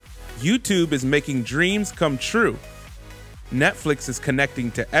YouTube is making dreams come true. Netflix is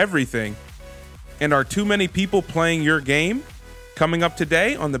connecting to everything. And are too many people playing your game? Coming up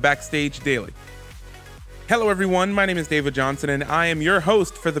today on the Backstage Daily. Hello everyone, my name is David Johnson and I am your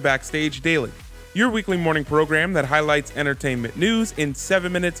host for the Backstage Daily, your weekly morning program that highlights entertainment news in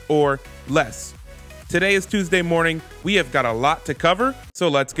 7 minutes or less. Today is Tuesday morning, we have got a lot to cover, so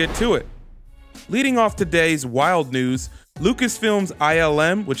let's get to it. Leading off today's wild news, Lucasfilm's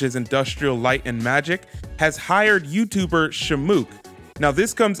ILM, which is Industrial Light and Magic, has hired YouTuber Shamook. Now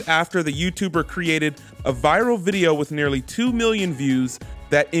this comes after the YouTuber created a viral video with nearly 2 million views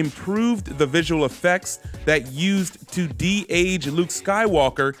that improved the visual effects that used to de-age Luke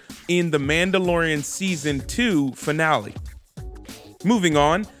Skywalker in The Mandalorian Season 2 finale. Moving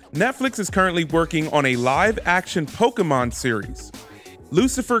on, Netflix is currently working on a live-action Pokemon series.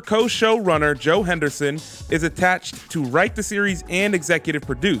 Lucifer co-showrunner Joe Henderson is attached to write the series and executive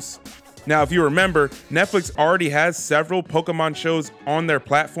produce. Now, if you remember, Netflix already has several Pokemon shows on their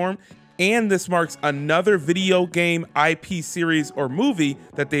platform, and this marks another video game IP series or movie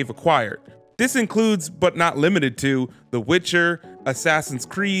that they've acquired. This includes, but not limited to, The Witcher, Assassin's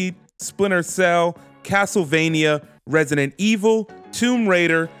Creed, Splinter Cell, Castlevania, Resident Evil, Tomb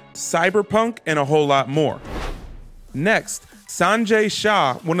Raider, Cyberpunk, and a whole lot more. Next, Sanjay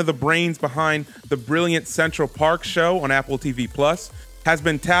Shah, one of the brains behind the brilliant Central Park show on Apple TV+, has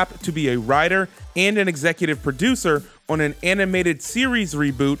been tapped to be a writer and an executive producer on an animated series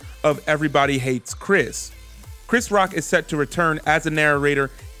reboot of Everybody Hates Chris. Chris Rock is set to return as a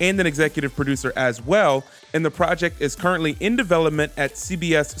narrator and an executive producer as well, and the project is currently in development at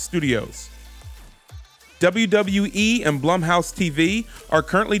CBS Studios. WWE and Blumhouse TV are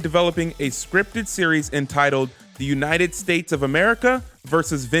currently developing a scripted series entitled The United States of America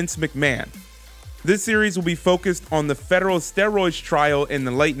vs. Vince McMahon. This series will be focused on the federal steroids trial in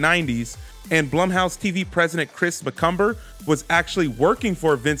the late 90s, and Blumhouse TV president Chris McCumber was actually working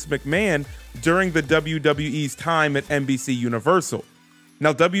for Vince McMahon during the WWE's time at NBC Universal.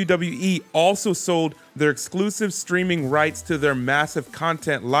 Now, WWE also sold their exclusive streaming rights to their massive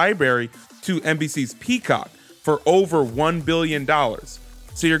content library to NBC's Peacock for over $1 billion.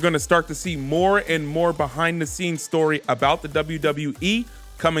 So you're going to start to see more and more behind-the-scenes story about the WWE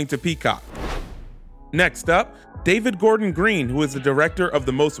coming to Peacock. Next up, David Gordon Green, who is the director of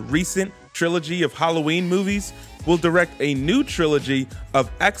the most recent trilogy of Halloween movies, will direct a new trilogy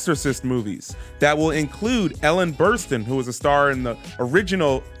of Exorcist movies that will include Ellen Burstyn, who was a star in the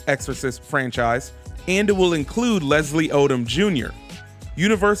original Exorcist franchise, and it will include Leslie Odom Jr.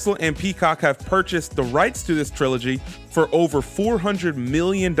 Universal and Peacock have purchased the rights to this trilogy for over $400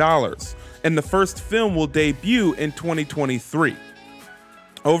 million, and the first film will debut in 2023.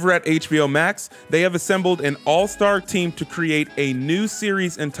 Over at HBO Max, they have assembled an all-star team to create a new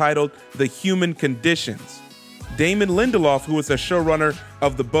series entitled The Human Conditions. Damon Lindelof, who is a showrunner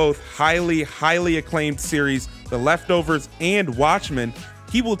of the both highly acclaimed series The Leftovers and Watchmen,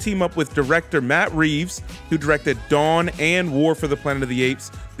 he will team up with director Matt Reeves, who directed Dawn and War for the Planet of the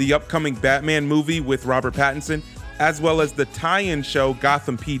Apes, the upcoming Batman movie with Robert Pattinson, as well as the tie-in show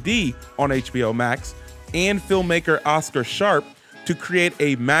Gotham PD on HBO Max, and filmmaker Oscar Sharp, to create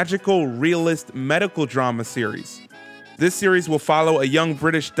a magical realist medical drama series. This series will follow a young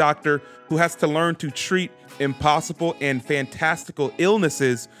British doctor who has to learn to treat impossible and fantastical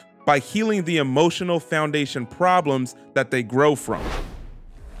illnesses by healing the emotional foundation problems that they grow from.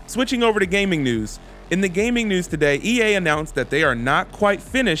 Switching over to gaming news. In the gaming news today, EA announced that they are not quite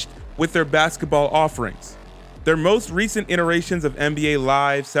finished with their basketball offerings. Their most recent iterations of NBA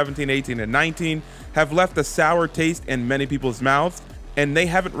Live 17, 18, and 19 have left a sour taste in many people's mouths, and they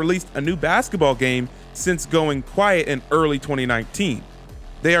haven't released a new basketball game since going quiet in early 2019.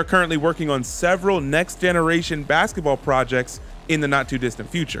 They are currently working on several next-generation basketball projects in the not-too-distant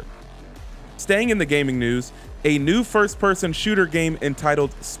future. Staying in the gaming news, a new first-person shooter game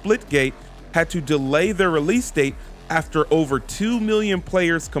entitled Splitgate had to delay their release date after over 2 million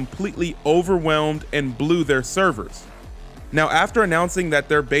players completely overwhelmed and blew their servers. Now, after announcing that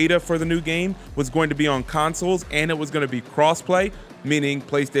their beta for the new game was going to be on consoles and it was going to be crossplay, meaning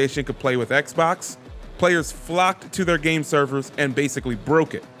PlayStation could play with Xbox, players flocked to their game servers and basically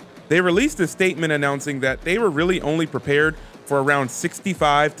broke it. They released a statement announcing that they were really only prepared for around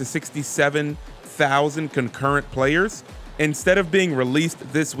 65 to 67,000 concurrent players. Instead of being released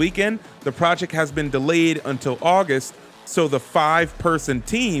this weekend, the project has been delayed until August so the 5-person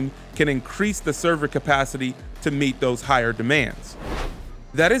team can increase the server capacity to meet those higher demands.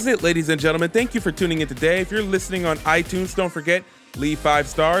 That is it, ladies and gentlemen. Thank you for tuning in today. If you're listening on iTunes, don't forget, leave 5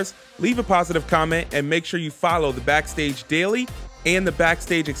 stars, leave a positive comment, and make sure you follow the Backstage Daily and the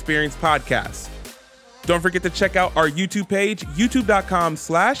Backstage Experience podcast. Don't forget to check out our YouTube page,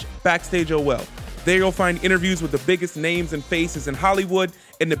 youtube.com/BackstageOL. There you'll find interviews with the biggest names and faces in Hollywood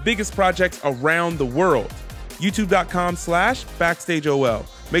and the biggest projects around the world. youtube.com/BackstageOL.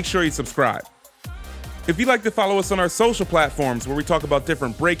 Make sure you subscribe. If you'd like to follow us on our social platforms where we talk about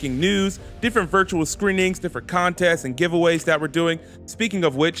different breaking news, different virtual screenings, different contests and giveaways that we're doing, speaking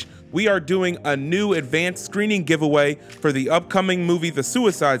of which, we are doing a new advanced screening giveaway for the upcoming movie The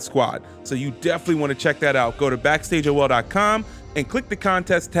Suicide Squad. So you definitely want to check that out. Go to BackstageOL.com and click the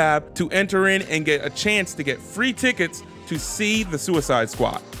contest tab to enter in and get a chance to get free tickets to see The Suicide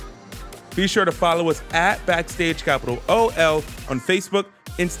Squad. Be sure to follow us at BackstageOL on Facebook,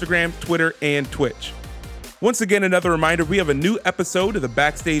 Instagram, Twitter, and Twitch. Once again, another reminder, we have a new episode of the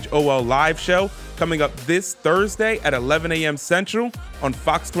Backstage OL live show coming up this Thursday at 11 a.m. Central on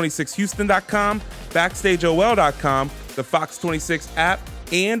Fox26Houston.com, BackstageOL.com, the Fox 26 app,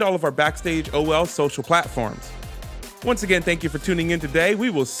 and all of our Backstage OL social platforms. Once again, thank you for tuning in today.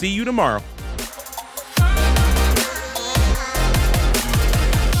 We will see you tomorrow.